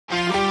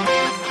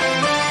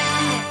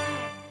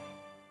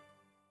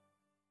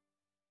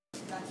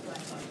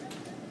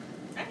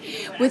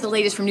With the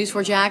latest from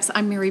News4JAX,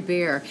 I'm Mary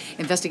Bear.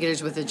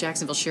 Investigators with the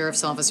Jacksonville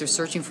Sheriff's Office are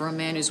searching for a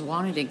man who's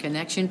wanted in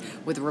connection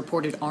with a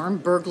reported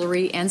armed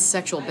burglary and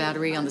sexual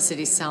battery on the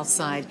city's south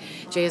side.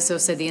 JSO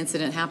said the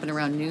incident happened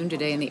around noon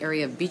today in the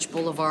area of Beach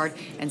Boulevard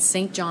and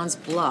St. John's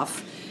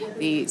Bluff.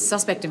 The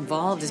suspect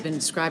involved has been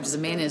described as a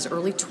man in his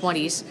early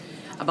 20s,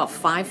 about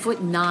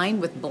 5'9"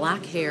 with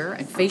black hair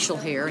and facial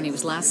hair, and he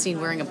was last seen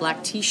wearing a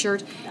black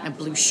t-shirt and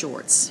blue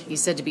shorts.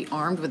 He's said to be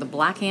armed with a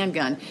black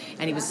handgun,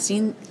 and he was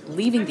seen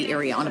leaving the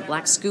area on a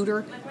black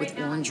scooter with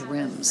orange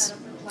rims.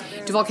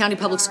 Duval County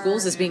Public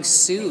Schools is being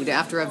sued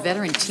after a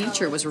veteran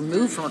teacher was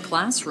removed from a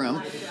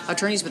classroom.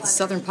 Attorneys with the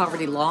Southern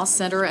Poverty Law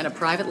Center and a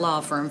private law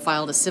firm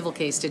filed a civil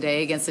case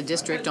today against the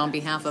district on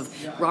behalf of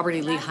Robert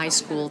E. Lee High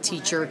School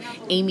teacher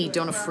Amy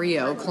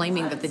Donofrio,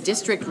 claiming that the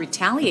district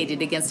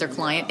retaliated against their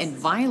client and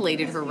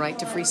violated her right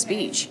to free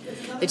speech.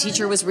 The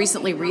teacher was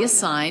recently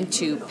reassigned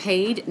to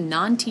paid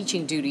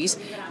non-teaching duties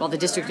while the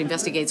district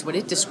investigates what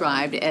it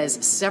described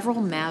as several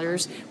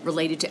matters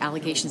related to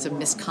allegations of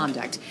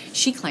misconduct.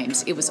 She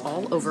claims it was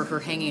all over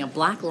her hanging a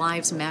Black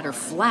Lives Matter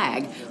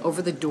flag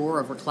over the door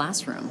of her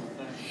classroom.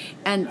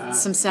 And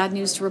some sad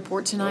news to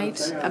report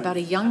tonight about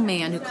a young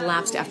man who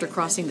collapsed after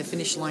crossing the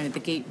finish line at the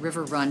Gate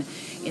River Run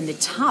in the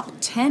top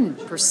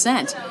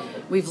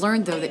 10%. We've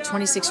learned, though, that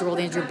 26-year-old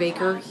Andrew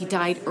Baker, he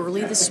died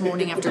early this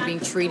morning after being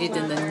treated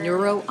in the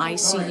neuro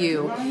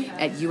ICU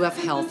at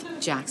UF Health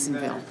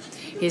Jacksonville.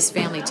 His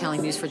family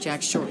telling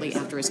News4JAX shortly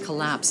after his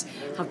collapse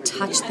how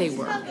touched they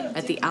were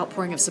at the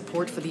outpouring of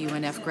support for the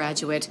UNF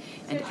graduate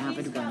and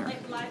avid runner.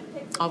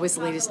 Always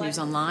the latest news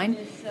online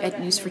at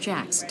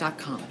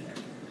news4jax.com.